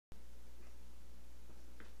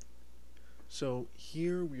So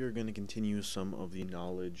here we are going to continue some of the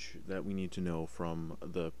knowledge that we need to know from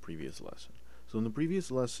the previous lesson. So in the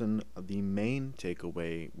previous lesson, the main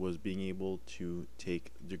takeaway was being able to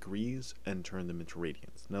take degrees and turn them into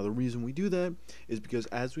radians. Now the reason we do that is because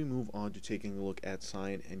as we move on to taking a look at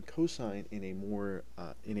sine and cosine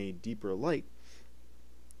in a deeper light,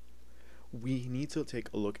 we need to take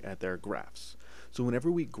a look at their graphs. So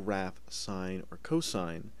whenever we graph sine or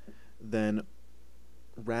cosine, then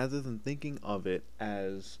rather than thinking of it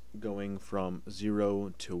as going from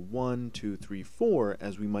 0 to 1, 2, 3, 4,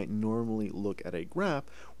 as we might normally look at a graph,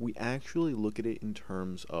 we actually look at it in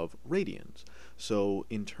terms of radians. So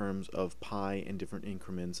in terms of pi and different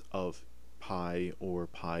increments of pi or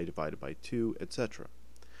pi divided by 2, etc.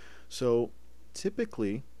 So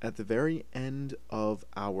typically at the very end of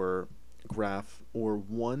our graph, or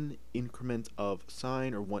one increment of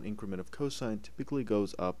sine or one increment of cosine typically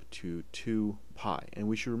goes up to 2 pi. And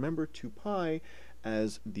we should remember 2 pi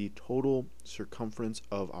as the total circumference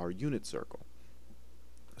of our unit circle.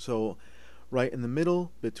 So right in the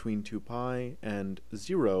middle between 2 pi and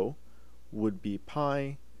 0 would be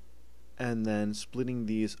pi, and then splitting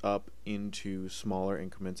these up into smaller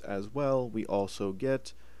increments as well, we also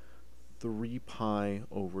get 3 pi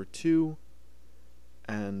over 2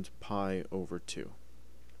 and pi over 2.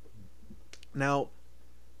 Now,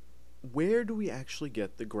 where do we actually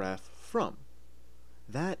get the graph from?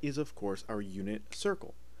 That is, of course, our unit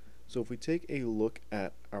circle. So if we take a look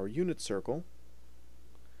at our unit circle,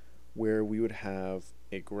 where we would have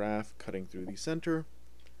a graph cutting through the center,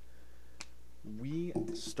 we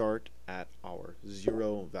start at our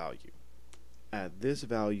 0 value. At this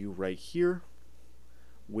value right here,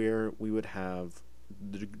 where we would have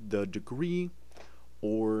the degree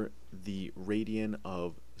or the radian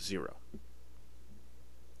of 0.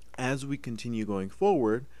 As we continue going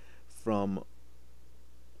forward from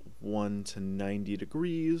 1 to 90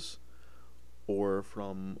 degrees, or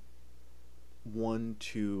from 1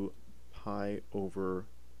 to pi over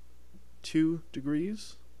 2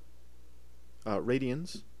 degrees,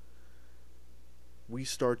 radians, we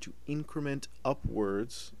start to increment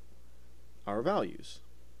upwards our values.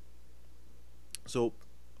 So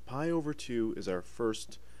pi over 2 is our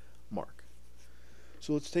first mark.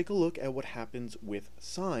 So let's take a look at what happens with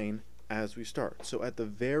sine as we start. So at the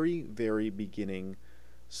very, very beginning,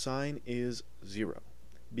 sine is 0,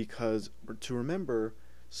 because to remember,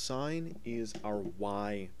 sine is our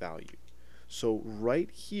y value. So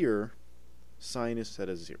right here, sine is set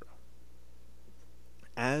as 0.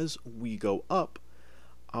 As we go up,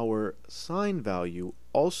 our sine value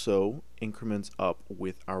also increments up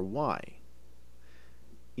with our y,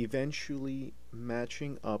 eventually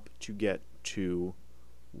matching up to get to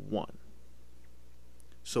 1.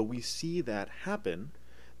 So we see that happen,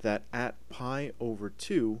 that at pi over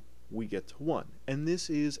 2 we get to 1. And this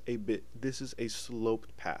is a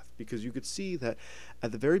sloped path, because you could see that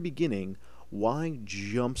at the very beginning y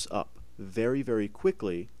jumps up very, very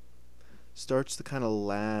quickly, starts to kind of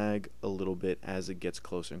lag a little bit as it gets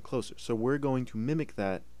closer and closer. So we're going to mimic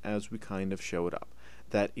that as we kind of show it up,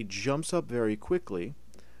 that it jumps up very quickly,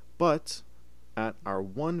 but at our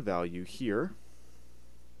 1 value here,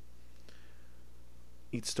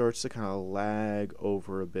 it starts to kind of lag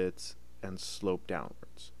over a bit and slope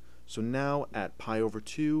downwards. So now at pi over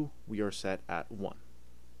 2, we are set at 1.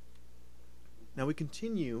 Now we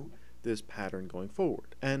continue this pattern going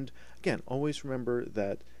forward. And again, always remember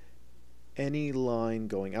that any line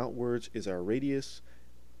going outwards is our radius,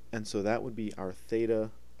 and so that would be our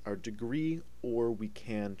theta, our degree, or we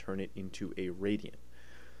can turn it into a radian.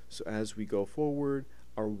 So as we go forward,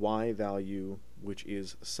 our y value, which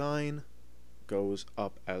is sine, goes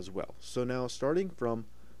up as well. So now starting from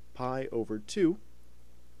pi over 2,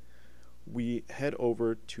 we head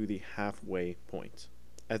over to the halfway point.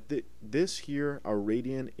 At this here, our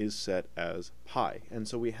radian is set as pi, and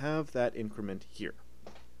so we have that increment here.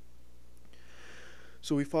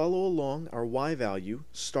 So we follow along our y value,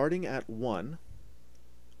 starting at 1.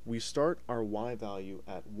 We start our y value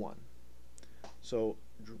at 1. So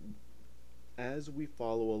as we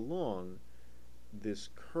follow along this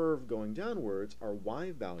curve going downwards, our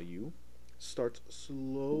y value starts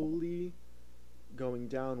slowly going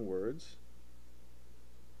downwards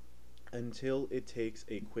until it takes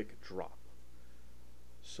a quick drop.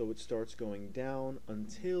 So it starts going down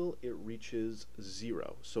until it reaches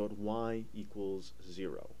 0. So at y equals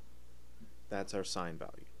 0. That's our sine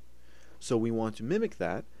value. So we want to mimic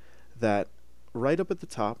that right up at the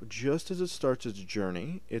top, just as it starts its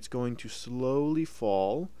journey, it's going to slowly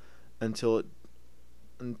fall until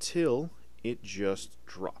it just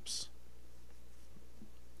drops.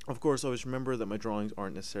 Of course, always remember that my drawings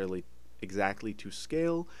aren't necessarily exactly to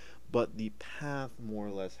scale, but the path, more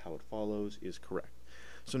or less how it follows, is correct.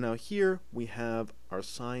 So now here we have our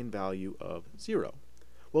sine value of 0.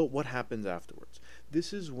 Well, what happens afterwards?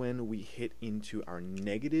 This is when we hit into our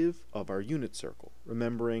negative of our unit circle,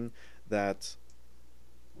 remembering that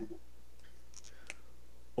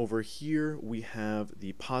over here we have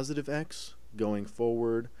the positive x going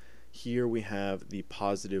forward. Here we have the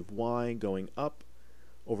positive y going up.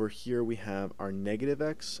 Over here we have our negative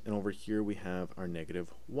x, and over here we have our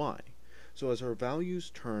negative y. So as our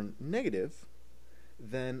values turn negative,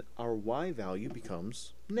 then our y value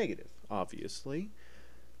becomes negative, obviously.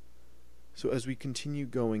 So as we continue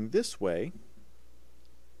going this way,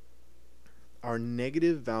 our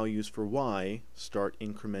negative values for y start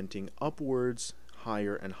incrementing upwards,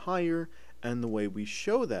 higher and higher, and the way we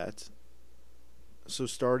show that, so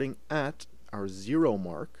starting at our 0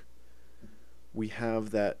 mark, we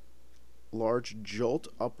have that large jolt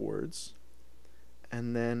upwards,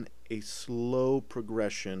 and then a slow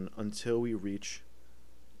progression until we reach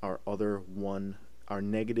our our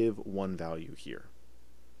negative 1 value here.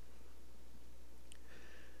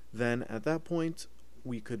 Then at that point,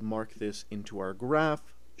 we could mark this into our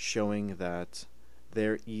graph, showing that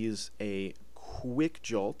there is a quick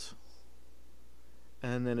jolt,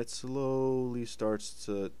 and then it slowly starts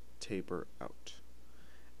to taper out.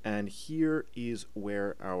 And here is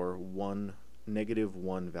where our negative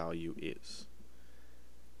 1 value is.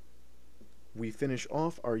 We finish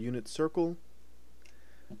off our unit circle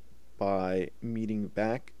by meeting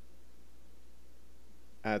back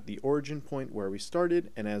at the origin point where we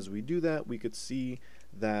started, and as we do that, we could see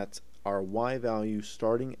that our y value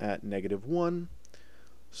starting at negative 1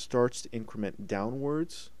 starts to increment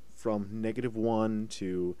downwards from negative 1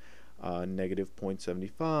 to negative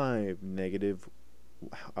 0.75, negative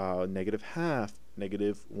half,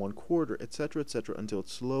 negative 1/4, etc., until it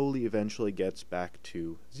slowly eventually gets back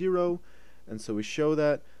to 0. And so we show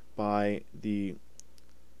that by the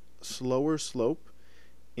slower slope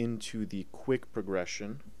into the quick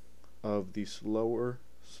progression of the slower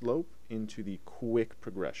slope into the quick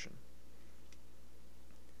progression.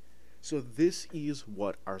 So this is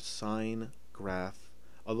what our sine graph,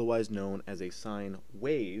 otherwise known as a sine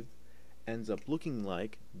wave, ends up looking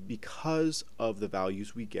like because of the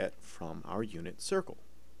values we get from our unit circle.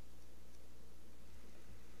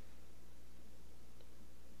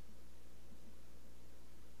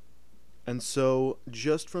 And so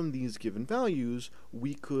just from these given values,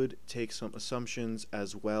 we could take some assumptions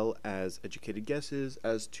as well as educated guesses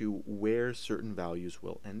as to where certain values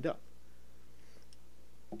will end up.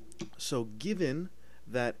 So given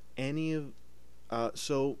that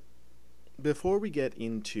so before we get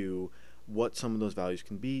into what some of those values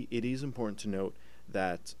can be, it is important to note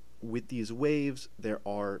that with these waves, there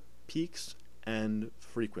are peaks and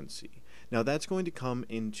frequency. Now that's going to come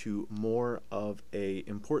into more of a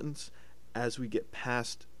importance as we get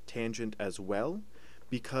past tangent as well,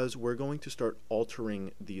 because we're going to start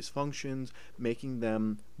altering these functions, making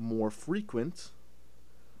them more frequent,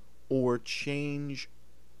 or change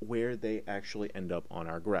where they actually end up on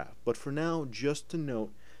our graph. But for now, just to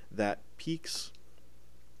note that peaks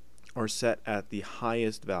are set at the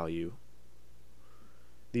highest value.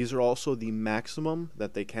 These are also the maximum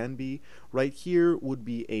that they can be. Right here would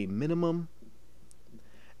be a minimum,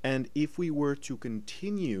 and if we were to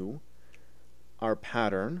continue our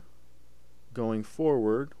pattern going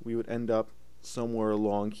forward, we would end up somewhere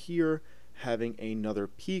along here having another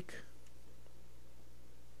peak.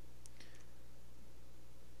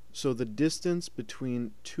 So the distance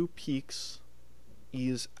between two peaks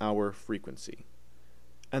is our frequency,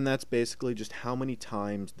 and that's basically just how many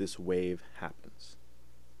times this wave happens.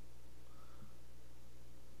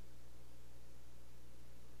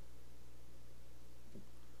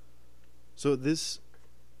 So these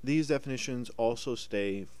definitions also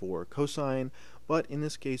stay for cosine, but in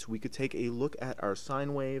this case we could take a look at our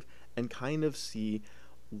sine wave and kind of see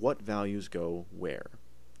what values go where.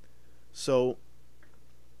 So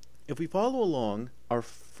if we follow along, our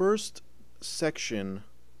first section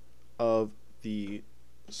of the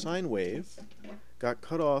sine wave got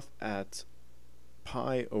cut off at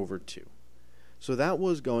pi over 2. So that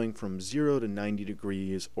was going from 0 to 90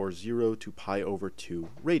 degrees, or 0 to pi over 2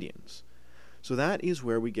 radians. So that is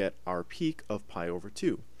where we get our peak of pi over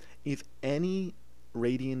 2. If any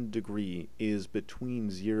radian degree is between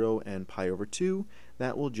 0 and pi over 2,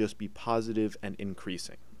 that will just be positive and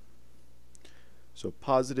increasing. So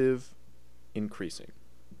positive, increasing.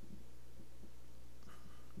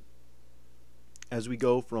 As we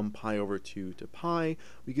go from pi over 2 to pi,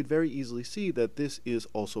 we could very easily see that this is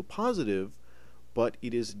also positive, but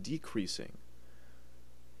it is decreasing.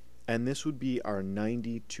 And this would be our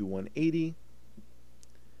 90 to 180.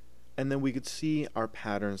 And then we could see our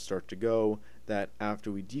pattern start to go, that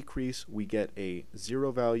after we decrease, we get a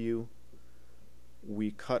 0 value.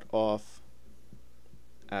 We cut off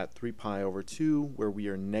at 3 pi over 2, where we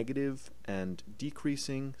are negative and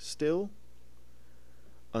decreasing still,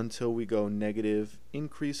 until we go negative,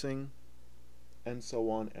 increasing, and so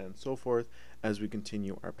on and so forth as we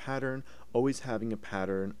continue our pattern, always having a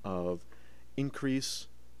pattern of increase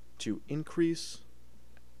to increase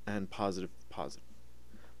and positive, positive.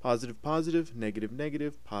 Positive, positive, negative,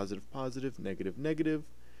 negative, positive, positive, negative, negative,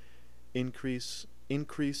 increase,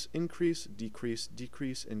 increase, increase, decrease,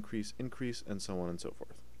 decrease, increase, increase, and so on and so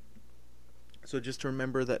forth. So just to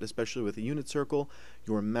remember that, especially with a unit circle,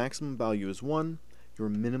 your maximum value is 1, your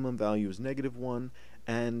minimum value is -1,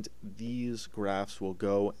 and these graphs will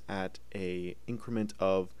go at a increment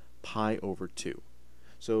of pi over 2.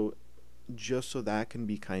 So just so that can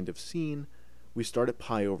be kind of seen, we start at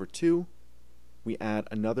pi over 2, we add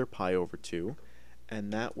another pi over 2,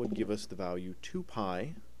 and that would give us the value 2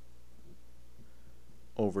 pi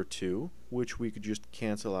over 2, which we could just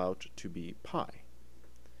cancel out to be pi.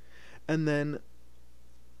 And then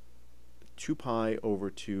 2 pi over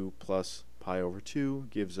 2 plus pi over 2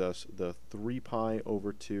 gives us the 3 pi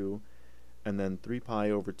over 2, and then 3 pi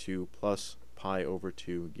over 2 plus pi over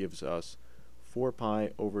 2 gives us 4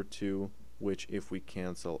 pi over 2, which if we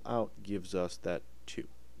cancel out gives us that 2.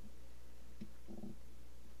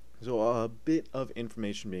 So a bit of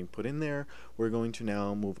information being put in there. We're going to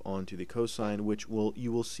now move on to the cosine, which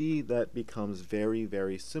you will see that becomes very,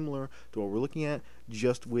 very similar to what we're looking at,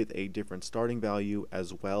 just with a different starting value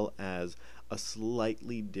as well as a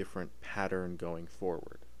slightly different pattern going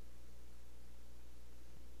forward.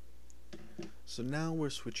 So now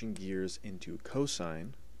we're switching gears into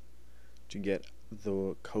cosine to get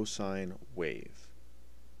the cosine wave.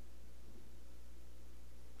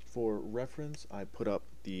 For reference, I put up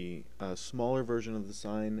the smaller version of the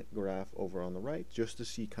sine graph over on the right, just to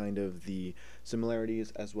see kind of the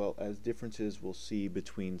similarities as well as differences we'll see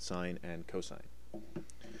between sine and cosine.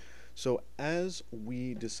 So as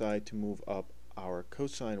we decide to move up our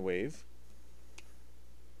cosine wave,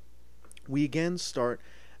 we again start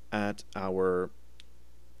at our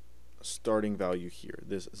starting value here,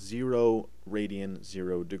 this 0 radian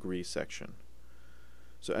 0 degree section.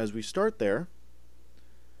 So as we start there,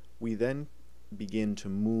 we then begin to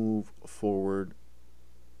move forward,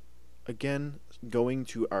 again going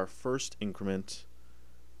to our first increment,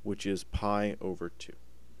 which is pi over 2.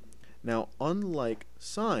 Now, unlike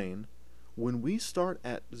sine, when we start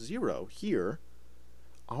at 0 here,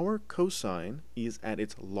 our cosine is at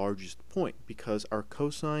its largest point because our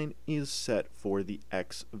cosine is set for the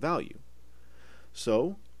x value.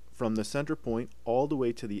 So from the center point all the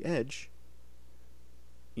way to the edge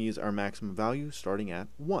is our maximum value, starting at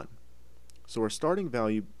 1. So our starting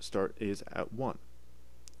value is at 1.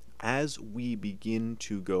 As we begin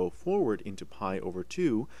to go forward into pi over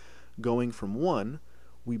 2, going from 1,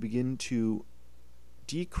 we begin to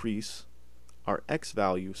decrease our x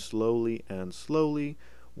value slowly and slowly,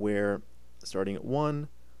 where starting at 1,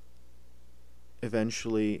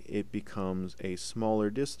 eventually it becomes a smaller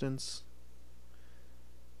distance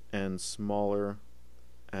and smaller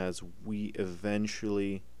as we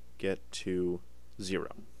eventually get to 0.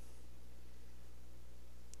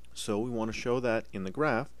 So we want to show that in the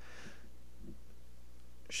graph,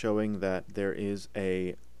 showing that there is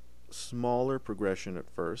a smaller progression at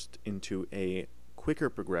first into a quicker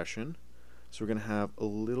progression. So we're going to have a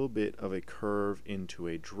little bit of a curve into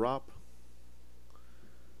a drop.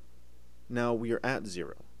 Now we are at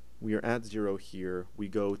 0. We are at 0 here. We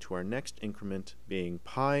go to our next increment being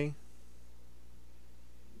pi,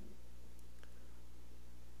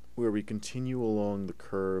 where we continue along the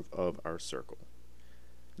curve of our circle.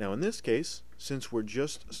 Now in this case, since we're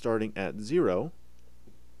just starting at 0,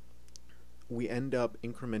 we end up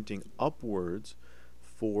incrementing upwards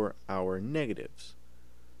for our negatives.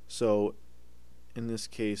 So in this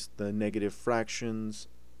case, the negative fractions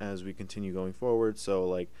as we continue going forward, so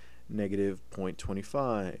like negative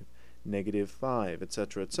 0.25, negative 5,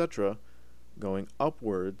 etc., etc., going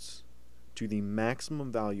upwards to the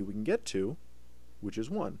maximum value we can get to, which is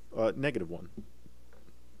negative 1.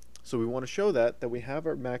 So we want to show that we have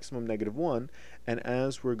our maximum negative 1, and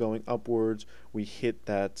as we're going upwards, we hit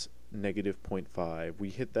that negative 0.5, we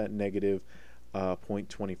hit that negative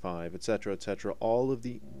 0.25, etc., etc., all of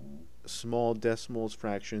the small decimals,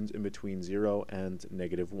 fractions in between 0 and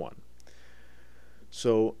negative 1.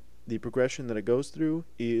 So the progression that it goes through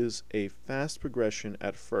is a fast progression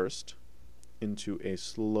at first into a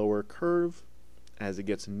slower curve as it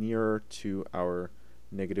gets nearer to our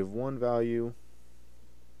 -1 value.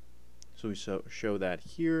 So we show that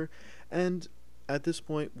here, and at this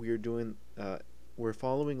point we're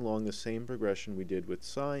following along the same progression we did with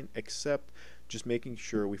sine, except just making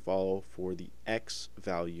sure we follow for the x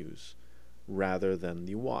values rather than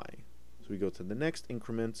the y. So we go to the next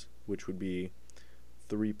increment, which would be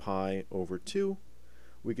 3 pi over 2.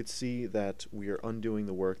 We could see that we are undoing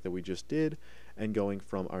the work that we just did and going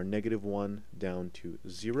from our -1 down to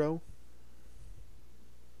 0.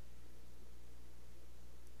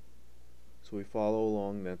 So we follow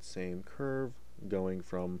along that same curve, going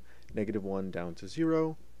from -1 down to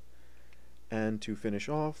 0. And to finish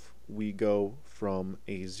off, we go from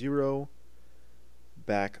a 0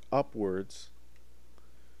 back upwards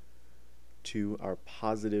to our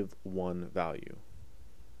 +1 value.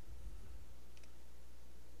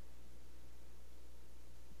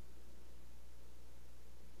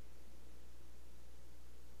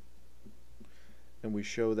 And we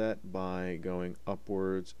show that by going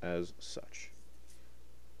upwards as such.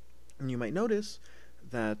 And you might notice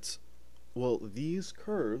that, well, these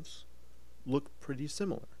curves look pretty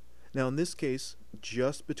similar. Now in this case,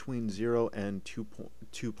 just between 0 and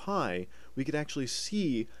 2 pi, we could actually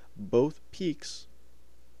see both peaks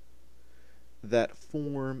that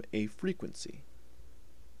form a frequency.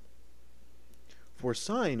 For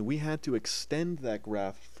sine, we had to extend that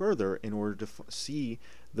graph further in order to see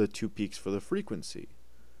the 2 peaks for the frequency.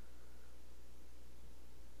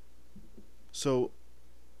 So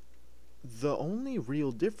the only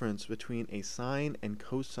real difference between a sine and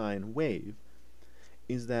cosine wave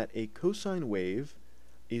is that a cosine wave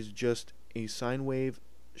is just a sine wave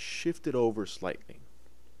shifted over slightly.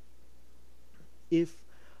 If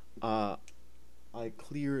I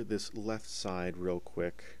clear this left side real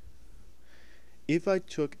quick, if I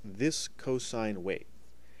took this cosine wave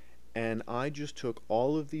and I just took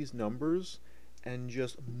all of these numbers and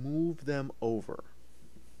just moved them over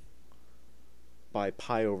by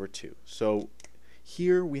pi over 2. So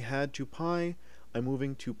here we had 2 pi, I'm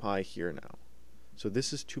moving 2 pi here now. So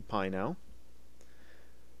this is 2 pi now.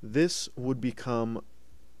 This would become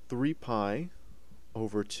 3 pi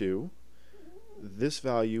over 2. This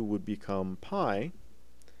value would become pi,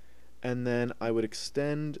 and then I would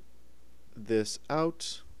extend this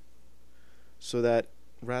out so that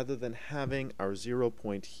rather than having our 0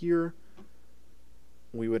 point here,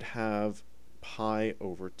 we would have pi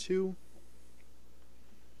over 2.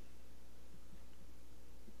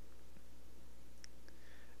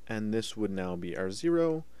 And this would now be our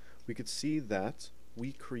 0. We could see that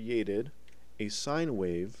we created a sine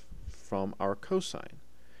wave from our cosine,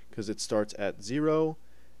 because it starts at 0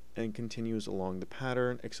 and continues along the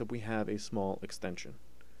pattern, except we have a small extension.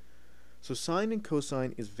 So sine and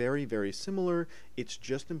cosine is very, very similar. It's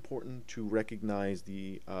just important to recognize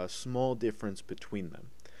the small difference between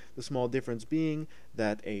them. The small difference being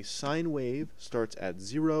that a sine wave starts at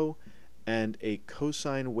 0 and a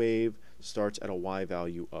cosine wave starts at a y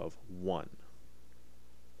value of 1.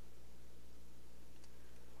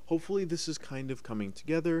 Hopefully this is kind of coming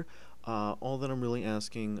together. All that I'm really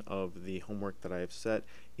asking of the homework that I have set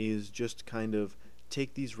is just kind of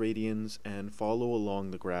take these radians and follow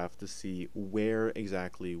along the graph to see where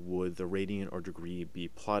exactly would the radian or degree be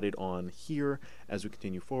plotted on here as we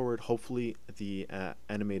continue forward. Hopefully the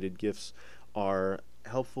animated GIFs are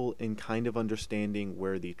helpful in kind of understanding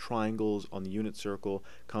where the triangles on the unit circle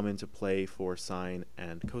come into play for sine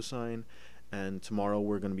and cosine. And tomorrow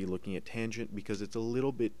we're going to be looking at tangent because it's a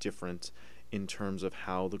little bit different in terms of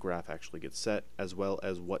how the graph actually gets set, as well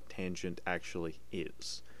as what tangent actually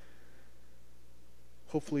is.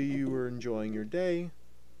 Hopefully you are enjoying your day.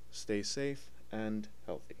 Stay safe and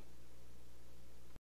healthy.